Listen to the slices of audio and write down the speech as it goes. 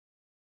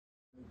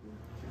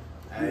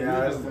Hey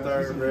y'all, it's the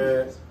third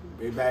bread.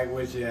 We back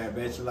with you at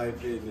BetYaLife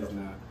Fitness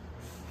now.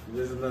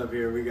 Listen up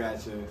here, we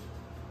got you.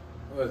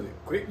 What is it?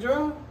 Quick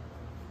draw?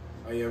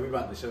 Oh yeah, we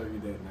about to show you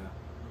that now.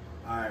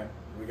 Alright,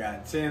 we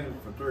got 10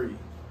 for 3.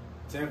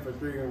 10 for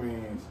 3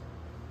 means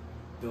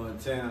doing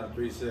 10 out of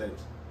 3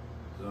 sets.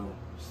 So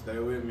stay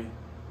with me.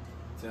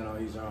 10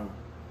 on each arm.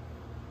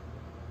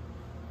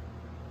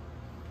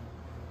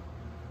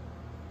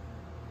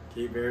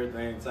 Keep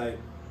everything tight.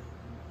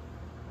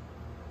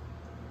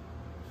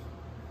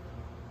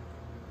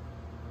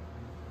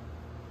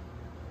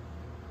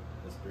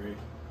 That's 3.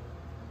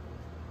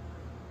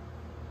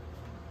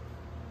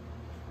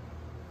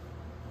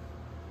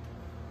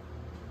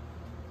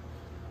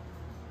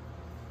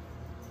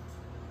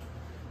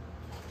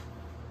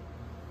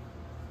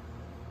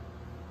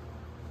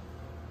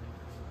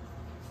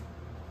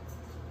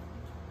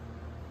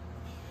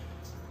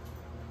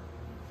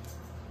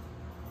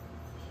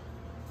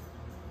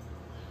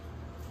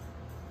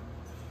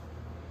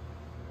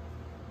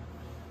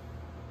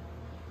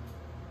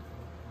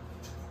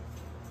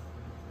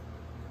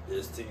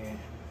 This 10.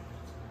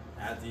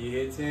 After you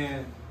hit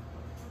 10,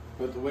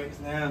 put the weights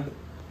down,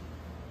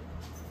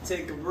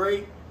 take a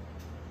break.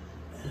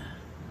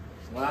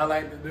 What I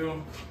like to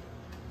do,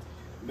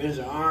 bend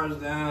your arms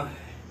down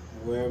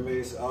where it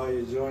makes all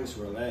your joints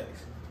relax.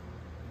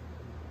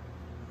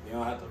 You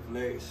don't have to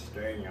flex,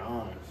 straighten your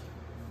arms.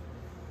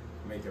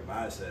 Make your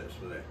biceps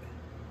flex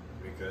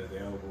because they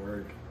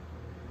overwork.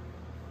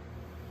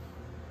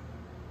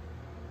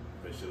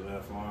 Put your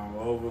left arm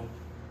over.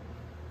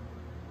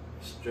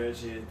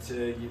 Stretch it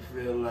till you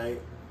feel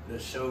like the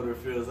shoulder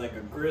feels like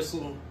a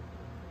gristle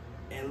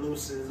and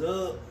loosens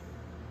up.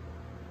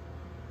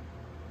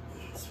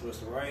 Switch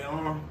the right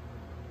arm.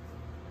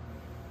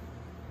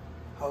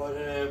 Hold it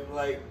there for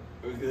like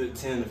a good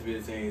 10 to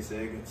 15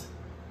 seconds.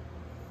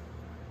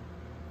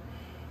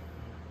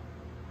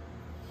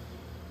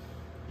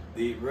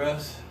 Deep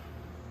breaths.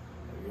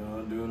 If you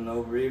don't do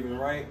no breathing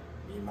right,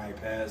 you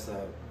might pass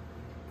out.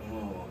 Come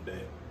on,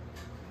 that.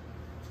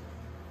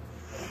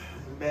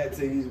 Back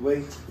to these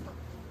weights.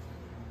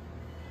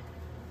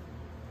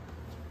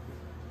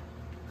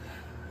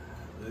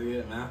 Look at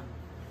it now.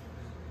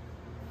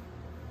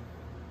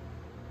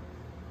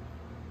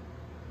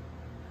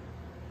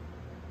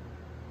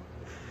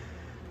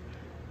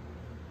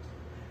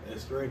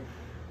 That's 3.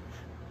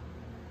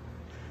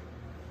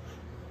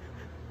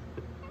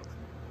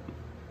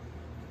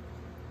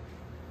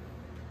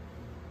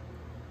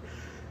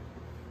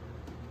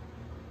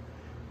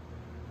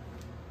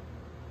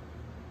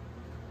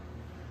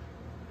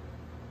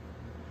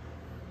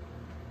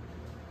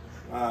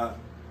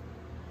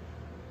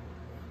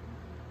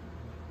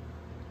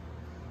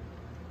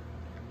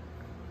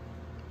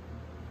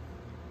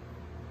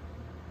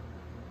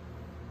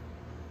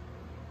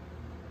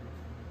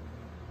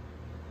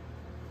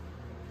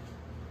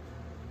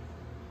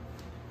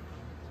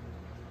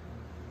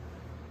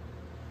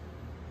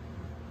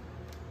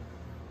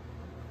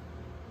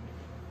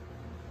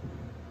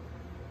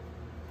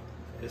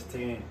 It's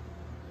 10.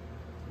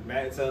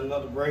 Back to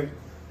another break.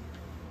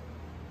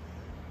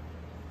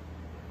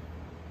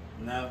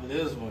 Now for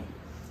this one,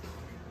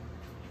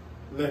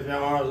 lift your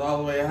arms all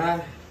the way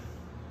high.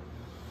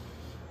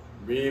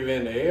 Breathe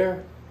in the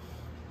air.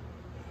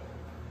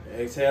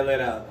 Exhale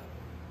it out.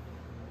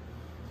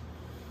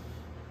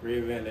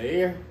 Breathe in the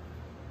air.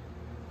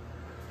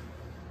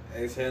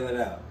 Exhale it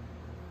out.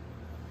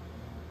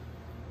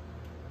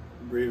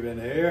 Breathe in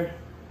the air.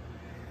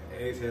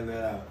 Exhale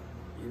it out.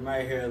 You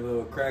might hear a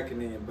little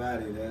cracking in your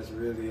body. That's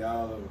really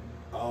all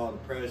the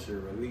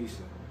pressure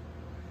releasing.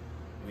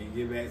 When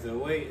you get back to the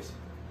weights,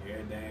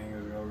 everything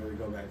is gonna really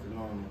go back to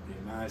normal.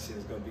 Your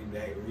mindset's gonna be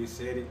back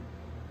reset.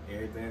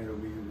 Everything's gonna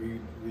be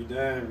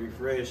redone,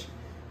 refreshed.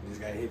 You just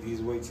gotta hit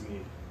these weights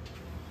again.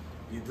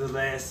 Get the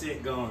last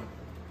set going.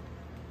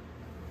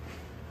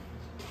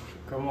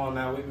 Come on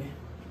now with me.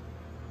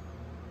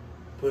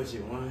 Push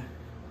it.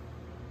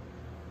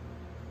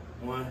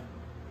 1,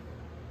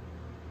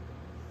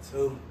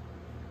 2,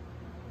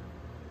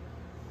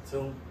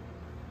 2,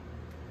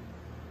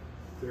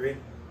 3,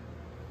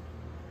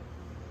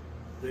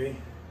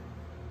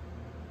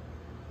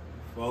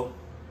 4,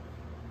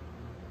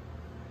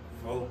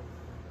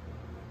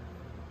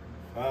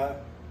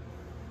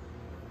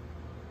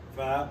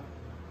 5.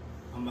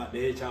 I'm about to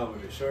hit y'all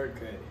with a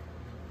shortcut.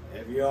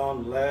 If you're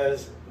on the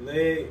last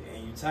leg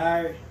and you're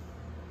tired,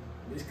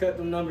 just cut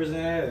them numbers in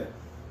half.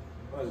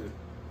 What is it?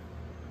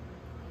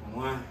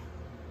 1,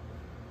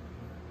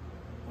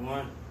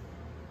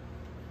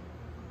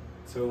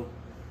 2,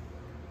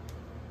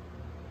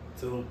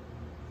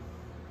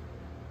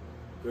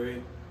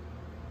 3,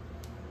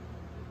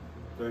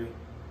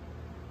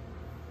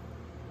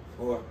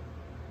 4,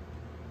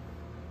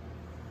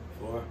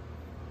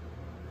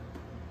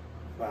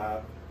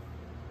 5.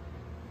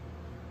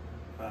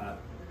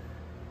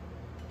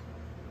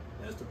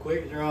 That's the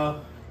quick draw.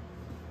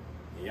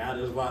 Y'all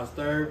just watched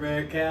Third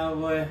Bread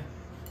Cowboy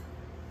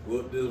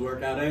whoop this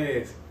workout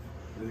ass.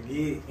 Let's get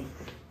it.